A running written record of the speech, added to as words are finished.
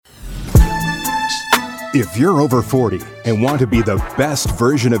If you're over 40 and want to be the best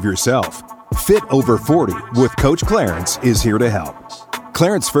version of yourself, Fit Over 40 with Coach Clarence is here to help.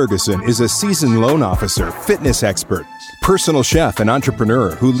 Clarence Ferguson is a seasoned loan officer, fitness expert, personal chef, and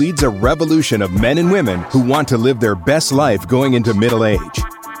entrepreneur who leads a revolution of men and women who want to live their best life going into middle age.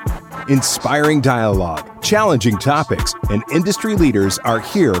 Inspiring dialogue, challenging topics, and industry leaders are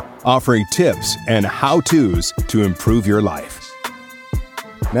here offering tips and how-tos to improve your life.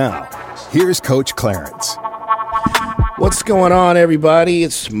 Now, here's Coach Clarence. What's going on, everybody?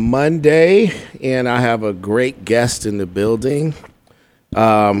 It's Monday, and I have a great guest in the building,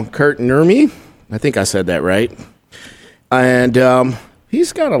 Kurt Nurmi. I think I said that right. And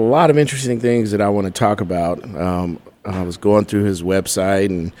he's got a lot of interesting things that I want to talk about. I was going through his website,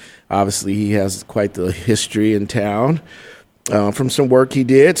 and obviously he has quite the history in town from some work he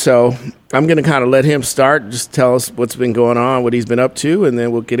did. So I'm going to kind of let him start, just tell us what's been going on, what he's been up to, and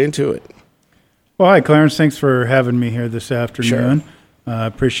then we'll get into it. Well, hi, Clarence. Thanks for having me here this afternoon. Sure.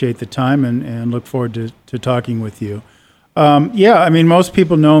 Appreciate the time and look forward to talking with you. Most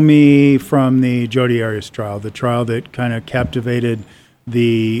people know me from the Jodi Arias trial, the trial that kind of captivated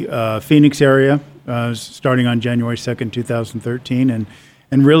the Phoenix area starting on January 2nd, 2013.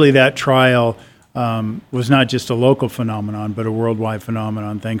 And really that trial was not just a local phenomenon, but a worldwide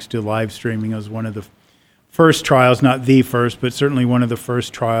phenomenon thanks to live streaming. It was one of the first trials, not the first, but certainly one of the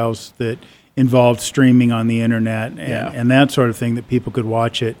first trials that involved streaming on the internet and that sort of thing, that people could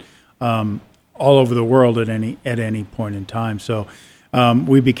watch it all over the world at any point in time. So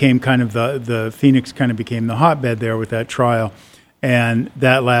we became kind of the Phoenix kind of became the hotbed there with that trial, and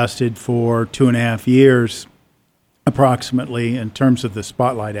that lasted for 2.5 years approximately in terms of the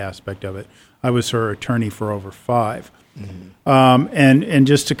spotlight aspect of it. I was her attorney for over 5. Mm-hmm. And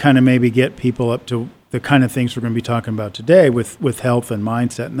just to kind of maybe get people up to the kind of things we're going to be talking about today with health and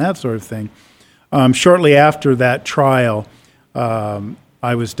mindset and that sort of thing. Shortly after that trial,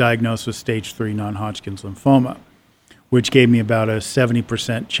 I was diagnosed with stage 3 non-Hodgkin's lymphoma, which gave me about a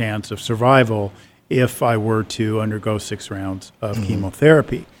 70% chance of survival if I were to undergo 6 rounds of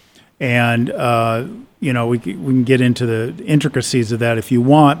chemotherapy. And, we can get into the intricacies of that if you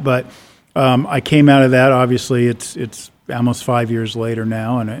want, but I came out of that. Obviously, it's almost 5 years later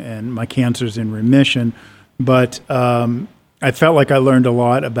now, and my cancer's in remission. But I felt like I learned a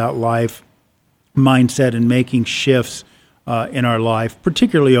lot about life, mindset, and making shifts in our life,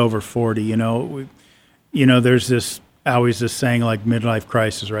 particularly over 40. There's always this saying like midlife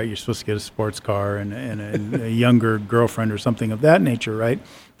crisis, right? You're supposed to get a sports car and a younger girlfriend or something of that nature, right?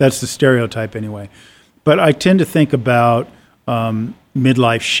 That's the stereotype anyway. But I tend to think about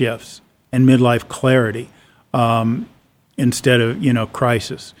midlife shifts and midlife clarity instead of,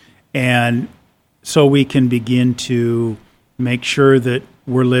 crisis. And so we can begin to make sure that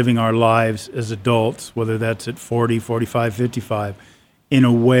we're living our lives as adults, whether that's at 40, 45, 55, in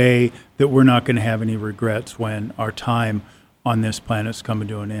a way that we're not going to have any regrets when our time on this planet's coming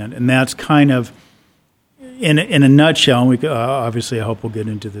to an end. And that's kind of, in a nutshell, and we obviously I hope we'll get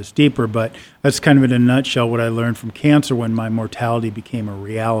into this deeper, but that's kind of in a nutshell what I learned from cancer when my mortality became a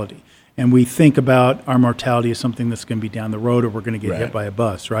reality. And we think about our mortality as something that's going to be down the road, or we're going to get hit by a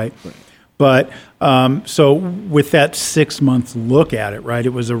bus, right? But so with that 6-month look at it, right,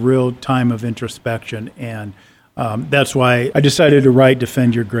 it was a real time of introspection, and that's why I decided to write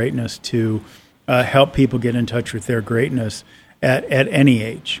Defend Your Greatness, to help people get in touch with their greatness at any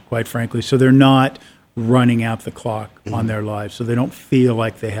age, quite frankly, so they're not running out the clock on their lives, so they don't feel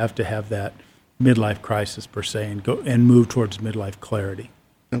like they have to have that midlife crisis per se and go and move towards midlife clarity.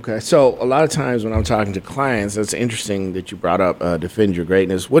 Okay, so a lot of times when I'm talking to clients, it's interesting that you brought up Defend Your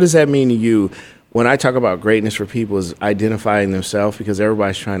Greatness. What does that mean to you? When I talk about greatness for people, is identifying themselves, because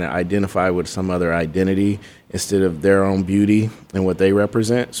everybody's trying to identify with some other identity instead of their own beauty and what they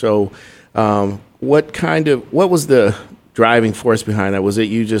represent. So what was the driving force behind that? Was it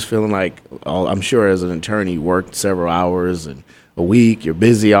you just feeling like, I'm sure as an attorney, you worked several hours and a week, you're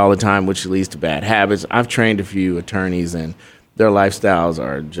busy all the time, which leads to bad habits. I've trained a few attorneys, and their lifestyles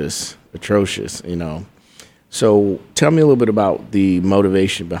are just atrocious, So tell me a little bit about the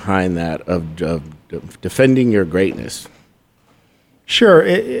motivation behind that of defending your greatness. Sure.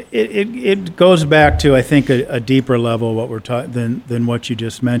 It goes back to, I think, a deeper level what we're than what you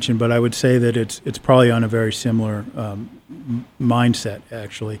just mentioned, but I would say that it's probably on a very similar mindset,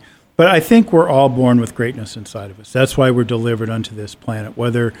 actually. But I think we're all born with greatness inside of us. That's why we're delivered unto this planet,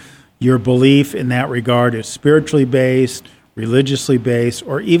 whether your belief in that regard is spiritually based, religiously based,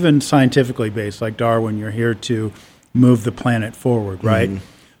 or even scientifically based, like Darwin. You're here to move the planet forward, right? Mm-hmm.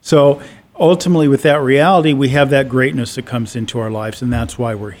 So ultimately, with that reality, we have that greatness that comes into our lives, and that's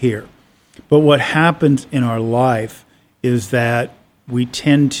why we're here. But what happens in our life is that we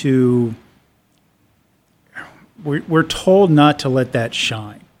tend to, we're told not to let that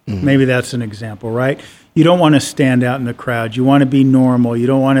shine. Mm-hmm. Maybe that's an example, right? You don't want to stand out in the crowd. You want to be normal. You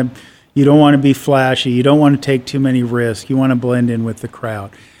don't want to be flashy. You don't want to take too many risks. You want to blend in with the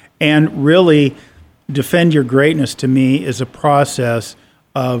crowd. And really, defend your greatness to me is a process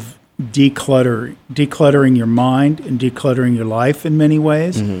of decluttering your mind and decluttering your life in many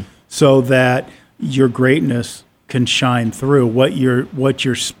ways, so that your greatness can shine through what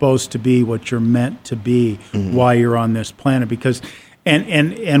you're supposed to be, what you're meant to be while you're on this planet. Because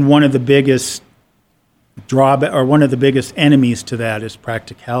and one of the biggest drawback, or one of the biggest enemies to that, is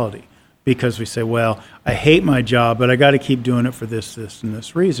practicality. Because we say, well, I hate my job, but I got to keep doing it for this, and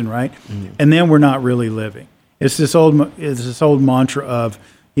this reason, right? And then we're not really living. It's this old mantra of,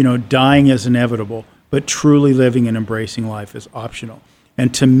 dying is inevitable, but truly living and embracing life is optional.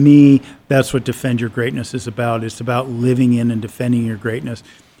 And to me, that's what Defend Your Greatness is about. It's about living in and defending your greatness.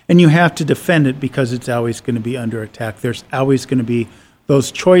 And you have to defend it because it's always going to be under attack. There's always going to be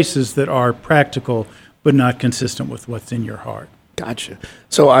those choices that are practical but not consistent with what's in your heart. Gotcha.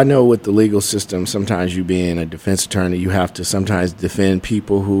 So I know with the legal system, sometimes you being a defense attorney, you have to sometimes defend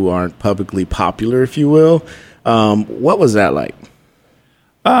people who aren't publicly popular, if you will. What was that like?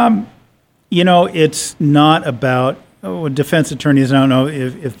 It's not about defense attorneys. I don't know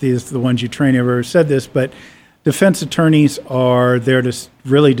if these the ones you train ever said this, but defense attorneys are there to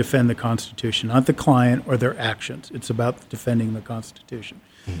really defend the Constitution, not the client or their actions. It's about defending the Constitution.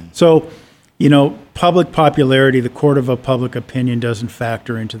 So, public popularity, the court of public opinion doesn't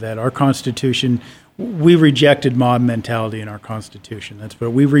factor into that. Our Constitution, we rejected mob mentality in our Constitution. That's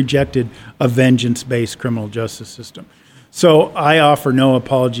what we rejected, a vengeance-based criminal justice system. So I offer no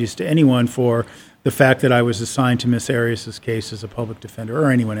apologies to anyone for the fact that I was assigned to Miss Arias' case as a public defender,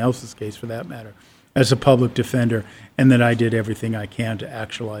 or anyone else's case for that matter, as a public defender, and that I did everything I can to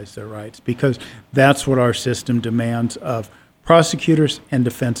actualize their rights, because that's what our system demands of prosecutors and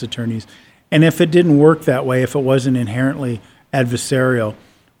defense attorneys. And if it didn't work that way, if it wasn't inherently adversarial,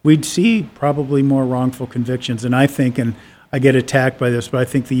 we'd see probably more wrongful convictions. And I think, and I get attacked by this, but I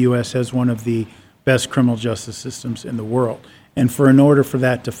think the U.S. has one of the best criminal justice systems in the world. And in order for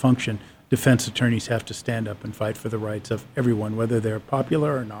that to function, defense attorneys have to stand up and fight for the rights of everyone, whether they're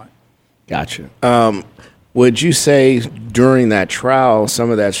popular or not. Gotcha. Would you say during that trial, some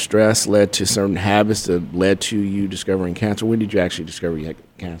of that stress led to certain habits that led to you discovering cancer? When did you actually discover you had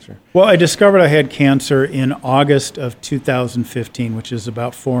cancer? Well, I discovered I had cancer in August of 2015, which is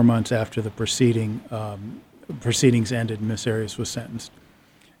about 4 months after the proceedings ended and Miss Arias was sentenced.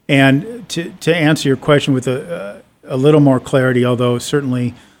 And to answer your question with a little more clarity, although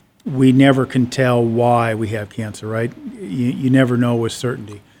certainly we never can tell why we have cancer, right? You never know with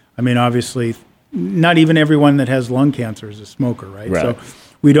certainty. I mean, obviously, not even everyone that has lung cancer is a smoker, right? So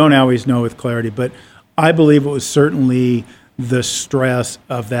we don't always know with clarity. But I believe it was certainly the stress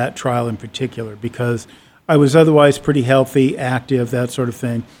of that trial in particular, because I was otherwise pretty healthy, active, that sort of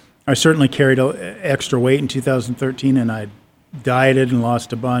thing. I certainly carried extra weight in 2013, and I dieted and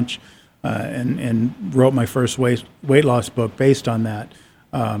lost a bunch, and wrote my first weight loss book based on that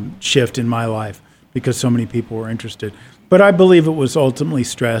shift in my life, because so many people were interested. But I believe it was ultimately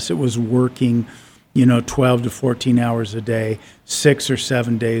stress. It was working, 12 to 14 hours a day, 6 or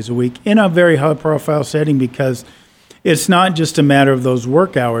 7 days a week in a very high-profile setting, because it's not just a matter of those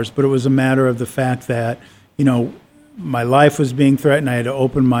work hours, but it was a matter of the fact that, my life was being threatened. I had to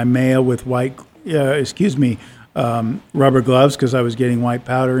open my mail with rubber gloves because I was getting white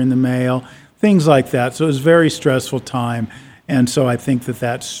powder in the mail, things like that. So it was a very stressful time. And so I think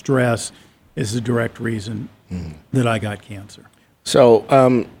that stress is the direct reason that I got cancer. So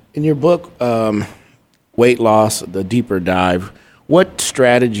in your book, Weight Loss, The Deeper Dive, what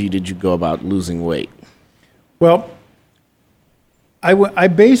strategy did you go about losing weight? Well, I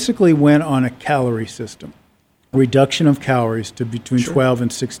basically went on a calorie system, reduction of calories to between 12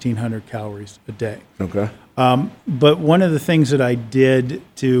 and 1,600 calories a day. Okay. But one of the things that I did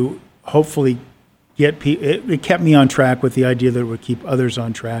to hopefully get people, it kept me on track with the idea that it would keep others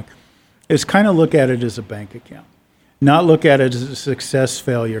on track, is kind of look at it as a bank account, not look at it as a success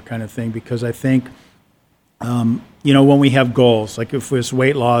failure kind of thing, because I think, when we have goals, like if it's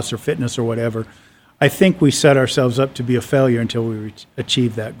weight loss or fitness or whatever, I think we set ourselves up to be a failure until we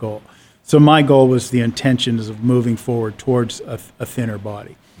achieve that goal. So my goal was the intentions of moving forward towards a thinner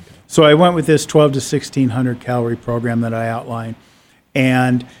body. Okay. So I went with this 12 to 1,600 calorie program that I outlined,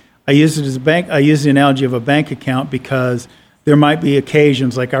 and I used it as a bank. I used the analogy of a bank account because there might be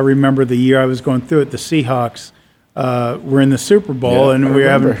occasions, like I remember the year I was going through it, the Seahawks we're in the Super Bowl and we're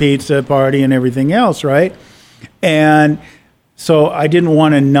having pizza party and everything else, right? And so I didn't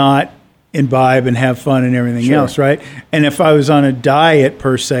want to not imbibe and have fun and everything else, right? And if I was on a diet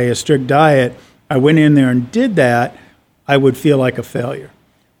per se, a strict diet, I went in there and did that, I would feel like a failure.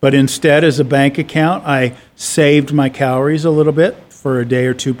 But instead, as a bank account, I saved my calories a little bit for a day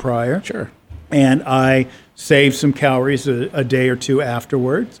or two prior. And I saved some calories a day or two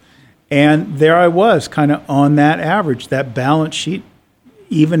afterwards. And there I was, kind of on that average. That balance sheet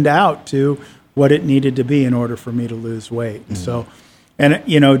evened out to what it needed to be in order for me to lose weight. Mm-hmm. So, and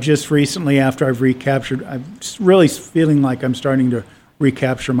just recently after I've recaptured, I'm really feeling like I'm starting to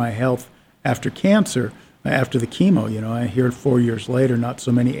recapture my health after cancer, after the chemo. I hear 4 years later, not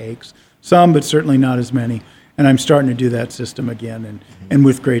so many aches, some, but certainly not as many. And I'm starting to do that system again and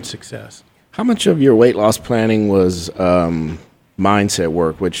with great success. How much of your weight loss planning was mindset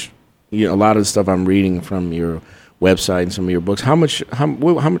work, which, a lot of the stuff I'm reading from your website and some of your books,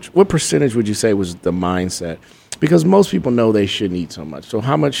 what percentage would you say was the mindset? Because most people know they shouldn't eat so much. So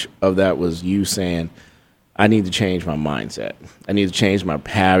how much of that was you saying, I need to change my mindset. I need to change my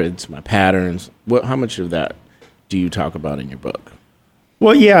patterns, How much of that do you talk about in your book?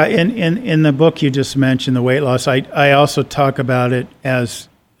 Well, yeah, in the book you just mentioned, the weight loss, I also talk about it as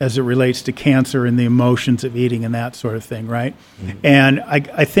it relates to cancer and the emotions of eating and that sort of thing, right? Mm-hmm. And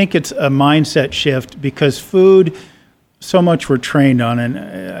I think it's a mindset shift because food, so much we're trained on,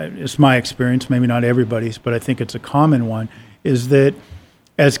 and it's my experience, maybe not everybody's, but I think it's a common one, is that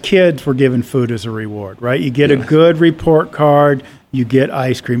as kids, we're given food as a reward, right? You get a good report card, you get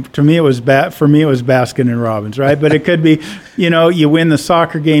ice cream. To me, it was Baskin and Robbins, right? But it could be, you win the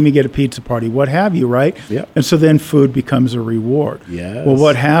soccer game, you get a pizza party, what have you, right? Yep. And so then food becomes a reward. Yes. Well,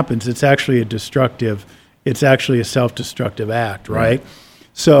 what happens? It's actually a self-destructive act, right?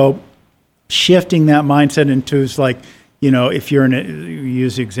 So shifting that mindset into is like, if you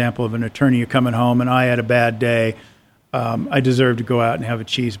use the example of an attorney, you're coming home and I had a bad day, I deserve to go out and have a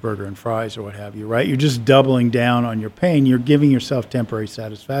cheeseburger and fries or what have you, right? You're just doubling down on your pain. You're giving yourself temporary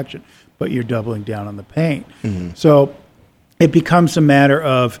satisfaction, but you're doubling down on the pain. Mm-hmm. So it becomes a matter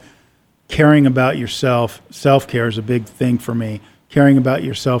of caring about yourself. Self-care is a big thing for me, caring about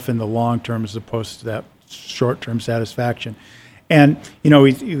yourself in the long term as opposed to that short-term satisfaction. And,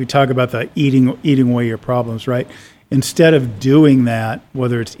 we talk about the eating away your problems, right? Instead of doing that,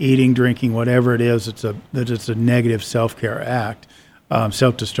 whether it's eating, drinking, whatever it is, it's a negative self-care act,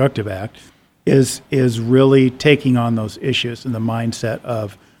 self-destructive act, is really taking on those issues and the mindset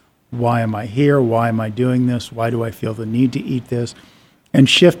of why am I here? Why am I doing this? Why do I feel the need to eat this? And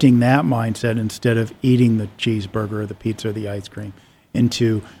shifting that mindset instead of eating the cheeseburger or the pizza or the ice cream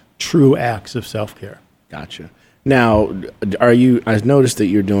into true acts of self-care. Gotcha. Now, I've noticed that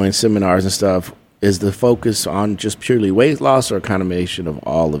you're doing seminars and stuff. Is the focus on just purely weight loss or a combination of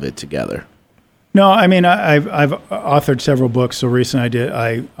all of it together? No, I mean, I've authored several books. So recently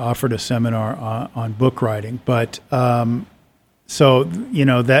I offered a seminar on book writing, but that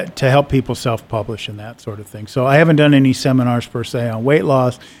to help people self-publish and that sort of thing. So I haven't done any seminars per se on weight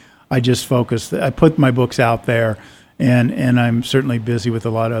loss. I just I put my books out there, and I'm certainly busy with a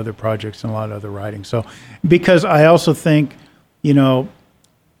lot of other projects and a lot of other writing. So because I also think,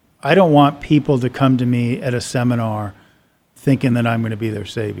 I don't want people to come to me at a seminar thinking that I'm going to be their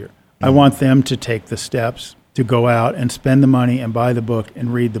savior. Mm-hmm. I want them to take the steps to go out and spend the money and buy the book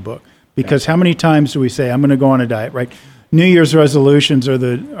and read the book. Because how many times do we say, I'm going to go on a diet, right? New Year's resolutions are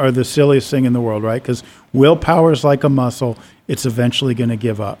the silliest thing in the world, right? Because willpower is like a muscle. It's eventually going to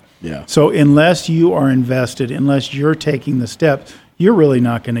give up. Yeah. So unless you are invested, unless you're taking the steps, you're really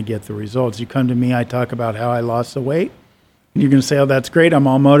not going to get the results. You come to me, I talk about how I lost the weight. And you're going to say, oh, that's great, I'm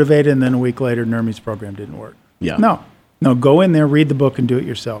all motivated, and then a week later, Nurmi's program didn't work. Yeah. No, go in there, read the book, and do it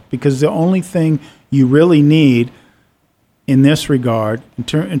yourself. Because the only thing you really need in this regard, in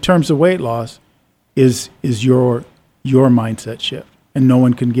terms of weight loss, is your mindset shift. And no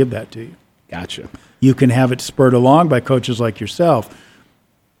one can give that to you. Gotcha. You can have it spurred along by coaches like yourself,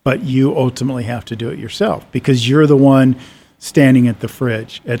 but you ultimately have to do it yourself because you're the one standing at the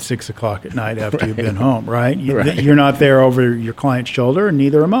fridge at 6 o'clock at night after you've been home, right? You're not there over your client's shoulder, and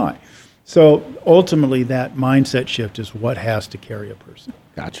neither am I. So ultimately, that mindset shift is what has to carry a person.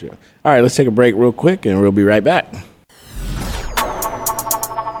 Gotcha. All right, let's take a break real quick, and we'll be right back.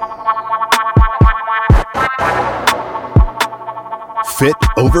 Fit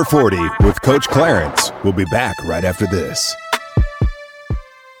Over 40 with Coach Clarence. We'll be back right after this.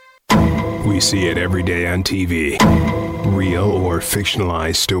 We see it every day on TV. Real or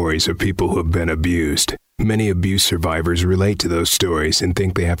fictionalized stories of people who have been abused, Many abuse survivors relate to those stories and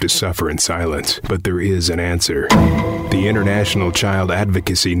think they have to suffer in silence, but there is an answer. The International Child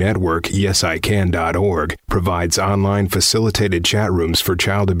Advocacy Network, YesICan.org, provides online facilitated chat rooms for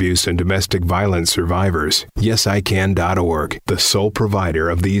child abuse and domestic violence survivors. YesICan.org, the sole provider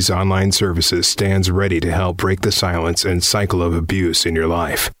of these online services, stands ready to help break the silence and cycle of abuse in your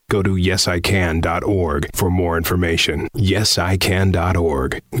life. Go to YesICan.org for more information.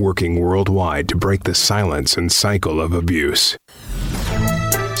 YesICan.org, working worldwide to break the silence and cycle of abuse.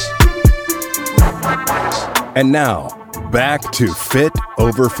 And now, back to Fit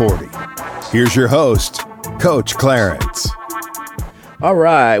Over 40. Here's your host, Coach Clarence. All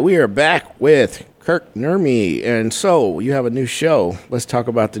right, we are back with Kirk Nurmi. And so you have a new show. Let's talk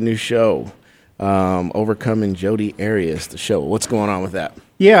about the new show, Overcoming Jodi Arias, the show. What's going on with that?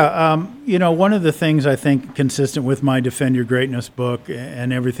 Yeah, one of the things I think consistent with my Defend Your Greatness book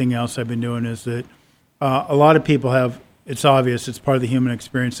and everything else I've been doing is that a lot of people have, it's obvious, it's part of the human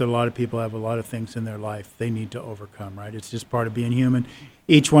experience that a lot of people have a lot of things in their life they need to overcome, right? It's just part of being human.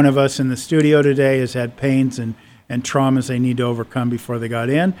 Each one of us in the studio today has had pains and traumas they need to overcome before they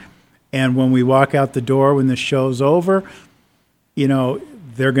got in. And when we walk out the door, when the show's over,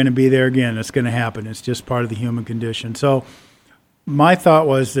 they're going to be there again. It's going to happen. It's just part of the human condition. So my thought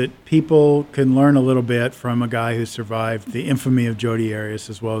was that people can learn a little bit from a guy who survived the infamy of Jodi Arias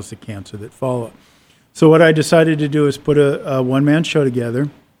as well as the cancer that followed. So what I decided to do is put a one-man show together.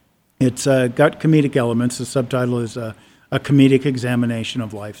 It's got comedic elements. The subtitle is a comedic examination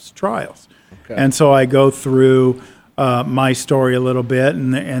of life's trials. Okay. And so I go through my story a little bit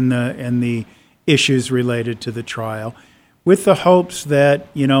and the issues related to the trial, with the hopes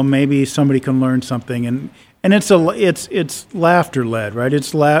that maybe somebody can learn something, and it's laughter led, right?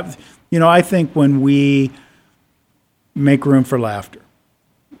 It's I think when we make room for laughter,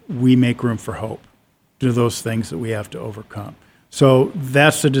 we make room for hope to those things that we have to overcome. So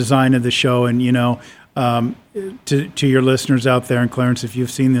that's the design of the show, and to your listeners out there, and Clarence, if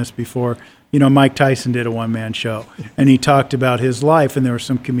you've seen this before, Mike Tyson did a one-man show, and he talked about his life, and there were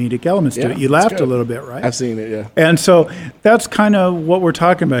some comedic elements to it. You laughed a little bit, right? I've seen it, yeah. And so that's kind of what we're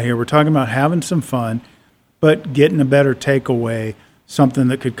talking about here. We're talking about having some fun, but getting a better takeaway, something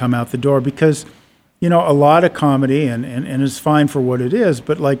that could come out the door. Because, a lot of comedy, and it's fine for what it is,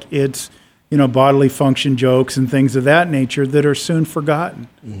 but it's, bodily function jokes and things of that nature that are soon forgotten.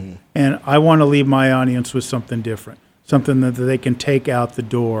 Mm-hmm. And I want to leave my audience with something different, something that they can take out the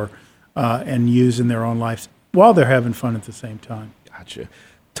door and use in their own lives while they're having fun at the same time. Gotcha.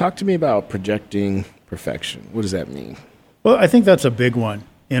 Talk to me about projecting perfection. What does that mean? Well, I think that's a big one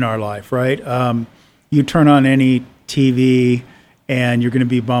in our life, right? You turn on any TV and you're going to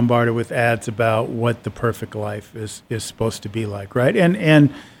be bombarded with ads about what the perfect life is supposed to be like, right?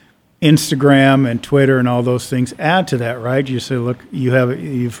 And Instagram and Twitter and all those things add to that, right? You say, look,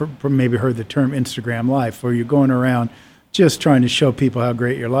 you've maybe heard the term Instagram life, where you're going around just trying to show people how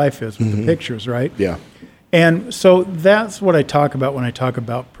great your life is with the pictures, right? Yeah. And so that's what I talk about when I talk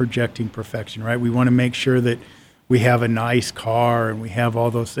about projecting perfection, right? We want to make sure that we have a nice car and we have all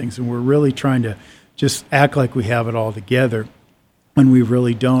those things, and we're really trying to just act like we have it all together when we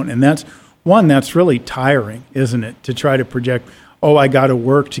really don't. And that's really tiring, isn't it? To try to project, I got to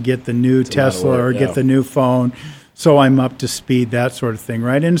work to get the new Tesla or get the new phone, so I'm up to speed, that sort of thing,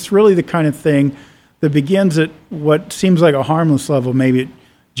 right? And it's really the kind of thing that begins at what seems like a harmless level, maybe at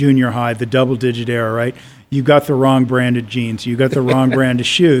junior high, the double-digit era, right? You got the wrong brand of jeans. You got the wrong brand of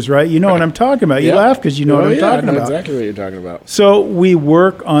shoes, right? You know what I'm talking about. You laugh because you know what I'm talking about. Exactly what you're talking about. So we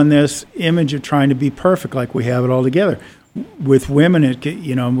work on this image of trying to be perfect, like we have it all together. With women,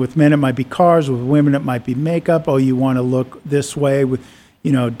 with men it might be cars. With women it might be makeup. You want to look this way. With,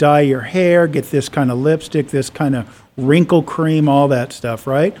 dye your hair, get this kind of lipstick, this kind of wrinkle cream, all that stuff,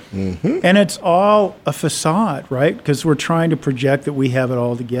 right? Mm-hmm. And it's all a facade, right? Because we're trying to project that we have it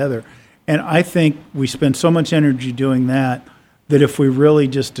all together. And I think we spend so much energy doing that if we really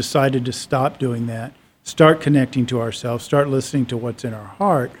just decided to stop doing that, start connecting to ourselves, start listening to what's in our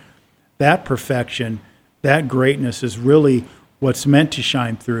heart, that perfection, that greatness is really what's meant to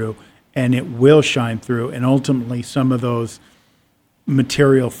shine through, and it will shine through. And ultimately, some of those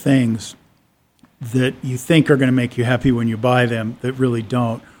material things that you think are going to make you happy when you buy them that really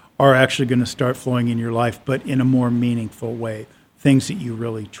don't are actually going to start flowing in your life, but in a more meaningful way, things that you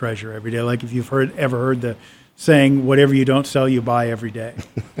really treasure every day. Like if you've ever heard the saying, whatever you don't sell, you buy every day.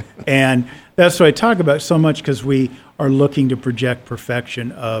 And that's what I talk about so much, because we are looking to project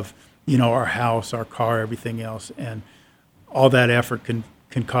perfection of, our house, our car, everything else. And all that effort can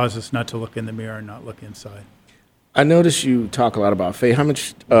cause us not to look in the mirror and not look inside. I noticed you talk a lot about faith. How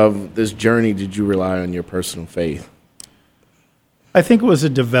much of this journey did you rely on your personal faith? I think it was a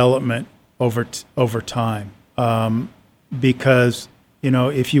development over time, because,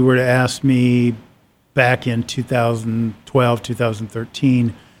 if you were to ask me back in 2012,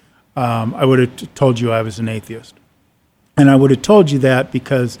 2013, I would have told you I was an atheist. And I would have told you that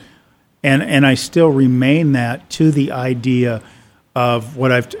because, and I still remain that, to the idea of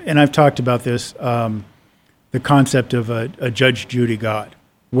what I've talked about this, the concept of a judge, Judy God,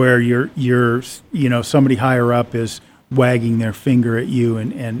 where you're somebody higher up is wagging their finger at you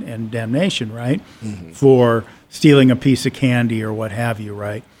and damnation, right? Mm-hmm. For stealing a piece of candy or what have you,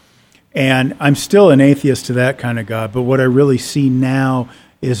 right? And I'm still an atheist to that kind of God, but what I really see now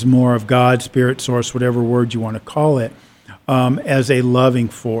is more of God, spirit, source, whatever word you want to call it, as a loving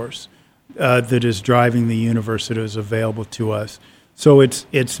force that is driving the universe that is available to us. So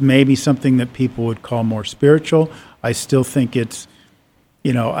it's maybe something that people would call more spiritual. I still think it's,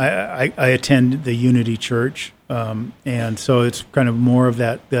 I attend the Unity Church, and so it's kind of more of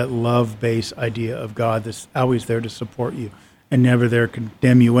that love-based idea of God that's always there to support you and never there to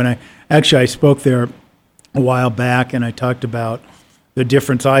condemn you. When I spoke there a while back, and I talked about the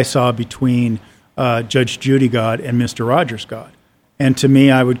difference I saw between Judge Judy God and Mr. Rogers God. And to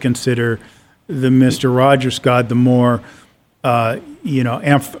me, I would consider the Mr. Rogers God the more,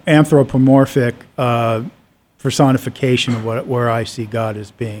 anthropomorphic personification of where I see God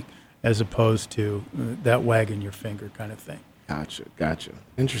as being, as opposed to that wagging your finger kind of thing. Gotcha.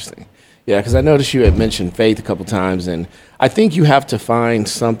 Interesting. Yeah, because I noticed you had mentioned faith a couple times, and I think you have to find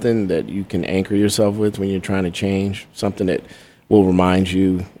something that you can anchor yourself with when you're trying to change, something that will remind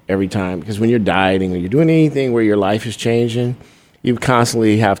you every time. Because when you're dieting or you're doing anything where your life is changing, you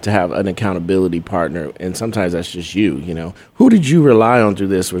constantly have to have an accountability partner, and sometimes that's just you. Who did you rely on through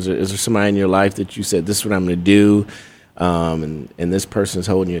this? Is there somebody in your life that you said, this is what I'm going to do, and this person is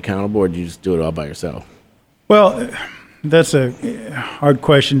holding you accountable, or did you just do it all by yourself? Well, that's a hard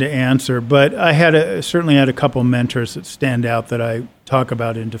question to answer, but I certainly had a couple mentors that stand out that I talk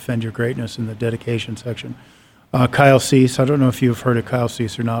about in Defend Your Greatness in the dedication section. Kyle Cease, I don't know if you've heard of Kyle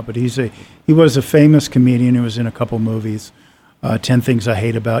Cease or not, but he was a famous comedian who was in a couple movies. 10 Things I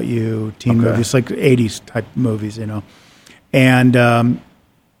Hate About You, teen movies, like 80s type movies, And,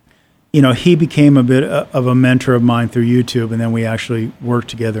 he became a bit of a mentor of mine through YouTube, and then we actually worked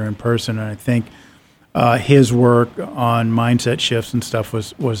together in person. And I think his work on mindset shifts and stuff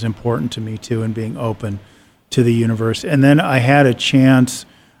was important to me, too, and being open to the universe. And then I had a chance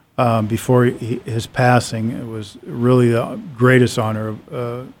before his passing. It was really the greatest honor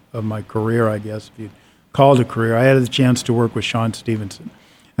of my career, I guess, if you called a career. I had the chance to work with Sean Stevenson.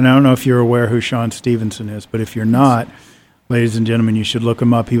 And I don't know if you're aware who Sean Stevenson is, but if you're not, ladies and gentlemen, you should look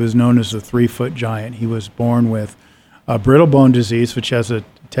him up. He was known as the 3-foot giant. He was born with brittle bone disease, which has a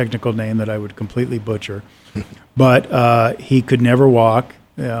technical name that I would completely butcher. But he could never walk.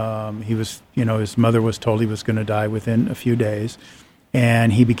 He was, his mother was told he was going to die within a few days.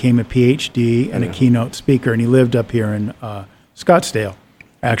 And he became a PhD and a keynote speaker, and he lived up here in Scottsdale,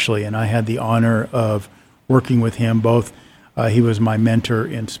 actually. And I had the honor of working with him. Both he was my mentor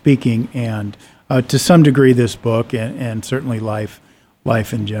in speaking and to some degree this book and certainly life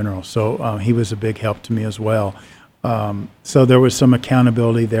in general. So he was a big help to me as well. So there was some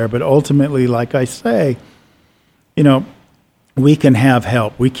accountability there. But ultimately, like I say, we can have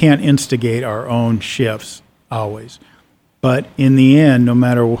help. We can't instigate our own shifts always. But in the end, no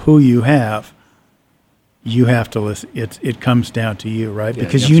matter who you have to listen. It comes down to you, right? Yeah,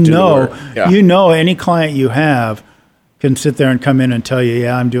 because any client you have can sit there and come in and tell you,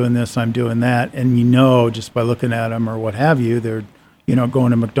 yeah, I'm doing this, I'm doing that, and just by looking at them or what have you, they're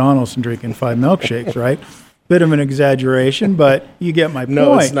going to McDonald's and drinking 5 milkshakes, right? Bit of an exaggeration, but you get my point.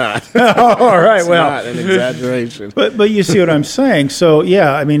 No, it's not. All right, it's not an exaggeration. But you see what I'm saying. So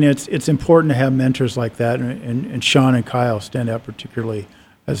yeah, I mean it's important to have mentors like that, and Sean and Kyle stand out particularly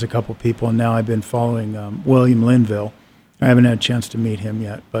as a couple people, and now I've been following William Linville. I haven't had a chance to meet him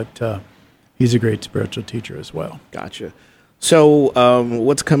yet, but he's a great spiritual teacher as well. Gotcha. So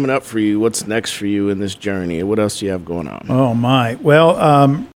what's coming up for you? What's next for you in this journey? What else do you have going on? Oh, my.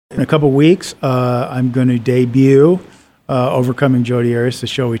 Well, in a couple weeks, I'm going to debut Overcoming Jodi Arias, the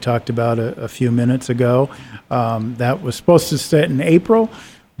show we talked about a few minutes ago. That was supposed to start in April,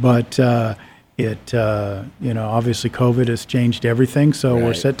 but obviously COVID has changed everything, so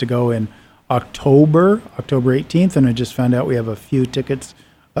We're set to go in October 18th, and I just found out we have a few tickets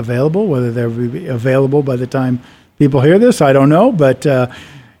available. Whether they'll be available by the time people hear this, I don't know, but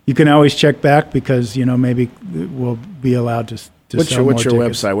you can always check back because maybe we'll be allowed What's sell your more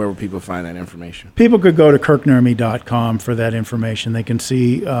tickets. website? Where will people find that information? People could go to kirknermy.com for that information. They can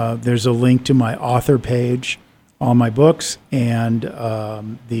see there's a link to my author page, all my books, and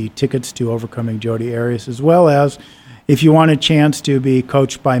the tickets to Overcoming Jodi Arias, as well as if you want a chance to be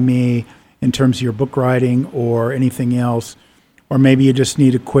coached by me in terms of your book writing or anything else, or maybe you just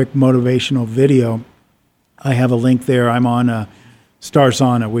need a quick motivational video, I have a link there. I'm on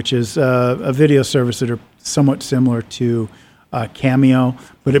Starzana, which is a video service that are somewhat similar to Cameo,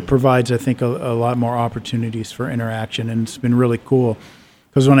 but it provides, I think, a lot more opportunities for interaction, and it's been really cool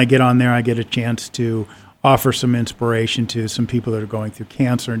because when I get on there, I get a chance to offer some inspiration to some people that are going through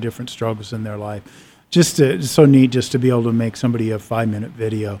cancer and different struggles in their life. It's so neat just to be able to make somebody a 5-minute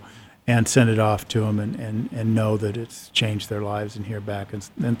video and send it off to them and know that it's changed their lives and hear back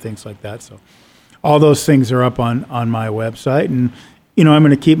and things like that. So all those things are up on my website, and I'm going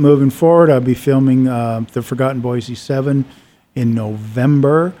to keep moving forward. I'll be filming The Forgotten Boise 7 in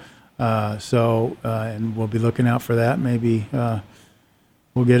November, and we'll be looking out for that. Maybe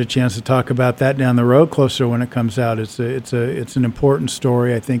we'll get a chance to talk about that down the road closer when it comes out. It's an important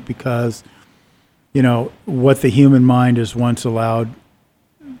story, I think, because what the human mind is once allowed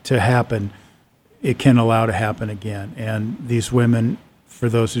to happen, it can allow to happen again. And these women, for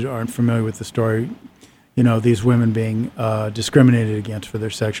those who aren't familiar with the story, these women being discriminated against for their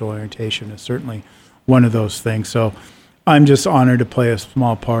sexual orientation is certainly one of those things. So I'm just honored to play a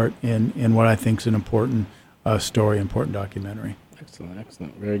small part in what I think is an important story, important documentary.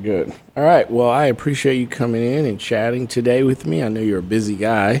 Excellent. Very good. All right. Well, I appreciate you coming in and chatting today with me. I know you're a busy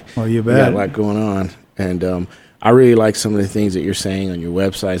guy. Well, you bet. You got a lot going on. And I really like some of the things that you're saying on your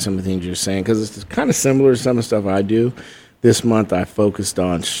website, some of the things you're saying, because it's kind of similar to some of the stuff I do. This month I focused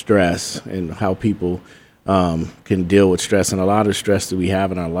on stress and how people can deal with stress. And a lot of stress that we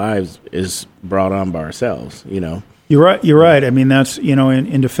have in our lives is brought on by ourselves, You're right. I mean, that's,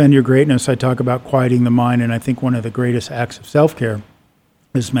 in Defend Your Greatness, I talk about quieting the mind, and I think one of the greatest acts of self-care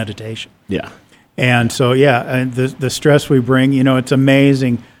is meditation. Yeah. And so, and the stress we bring, it's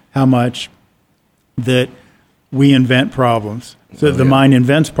amazing how much that we invent problems. So the mind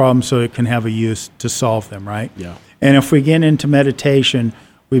invents problems so it can have a use to solve them, right? Yeah. And if we get into meditation,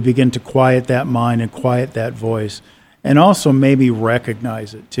 we begin to quiet that mind and quiet that voice, and also maybe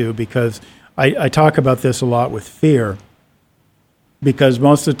recognize it too, because I talk about this a lot with fear, because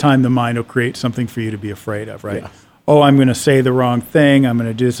most of the time the mind will create something for you to be afraid of, right? Yeah. Oh, I'm going to say the wrong thing. I'm going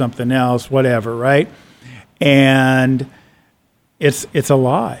to do something else, whatever, right? And it's a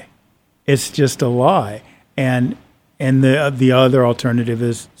lie. It's just a lie. And the other alternative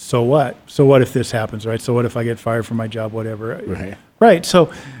is, so what? So what if this happens, right? So what if I get fired from my job, whatever? Right. Right. So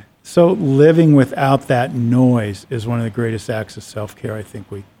living without that noise is one of the greatest acts of self-care I think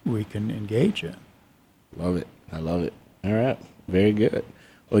we can engage in. Love it. I love it. All right. Very good.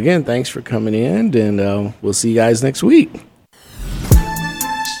 Well, again, thanks for coming in, and we'll see you guys next week.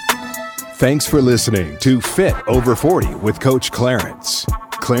 Thanks for listening to Fit Over 40 with Coach Clarence.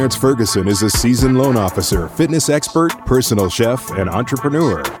 Clarence Ferguson is a seasoned loan officer, fitness expert, personal chef, and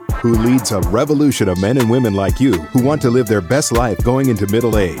entrepreneur who leads a revolution of men and women like you who want to live their best life going into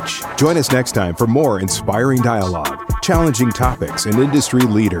middle age. Join us next time for more inspiring dialogue, challenging topics, and industry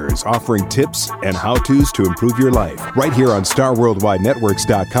leaders offering tips and how-tos to improve your life right here on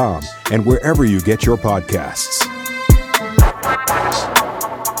StarWorldWideNetworks.com and wherever you get your podcasts.